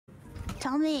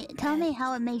Tell me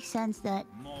how it makes sense that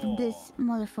this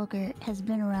motherfucker has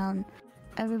been around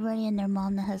everybody and their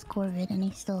mom that has COVID and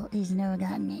he's never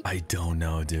gotten it. I don't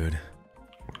know, dude.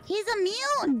 He's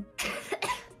immune.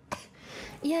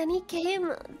 Yeah, and he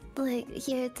came like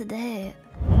here today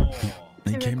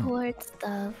He to record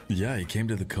stuff. Yeah, he came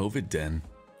to the COVID den,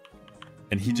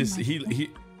 and he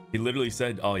he literally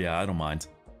said, "Oh yeah, I don't mind."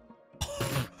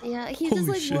 Yeah, he just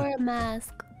like shit. wore a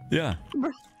mask. Yeah.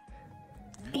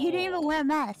 He didn't even wear a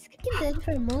mask. He did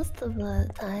for most of the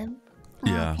time.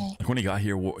 Yeah. Okay. Like when he got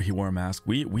here, he wore a mask.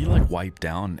 We like wiped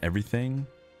down everything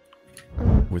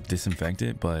with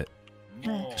disinfectant, but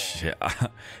shit,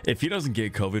 if he doesn't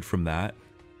get COVID from that,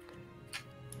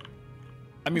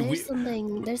 I mean,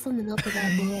 there's something up with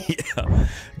that boy. Yeah,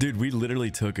 dude, we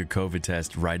literally took a COVID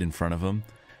test right in front of him.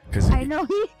 I know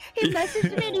he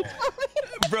messaged me and he told me.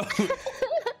 Bro.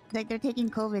 Like they're taking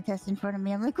COVID tests in front of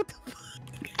me. I'm like, what the fuck?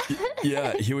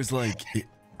 Yeah, he was like,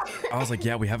 I was like,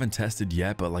 yeah, we haven't tested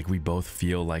yet, but like we both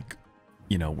feel like,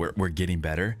 you know, we're getting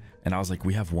better. And I was like,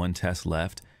 we have one test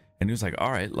left. And he was like,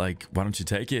 all right, like, why don't you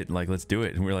take it? Like, let's do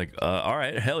it. And we were like, all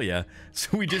right, hell yeah.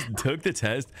 So we just took the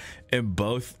test and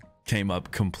both came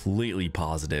up completely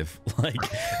positive, like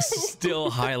still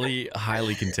highly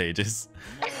contagious.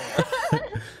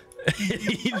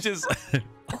 He just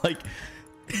like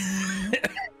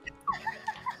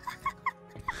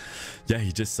yeah,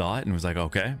 he just saw it and was like,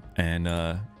 okay,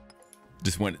 and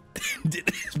just went did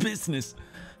his business.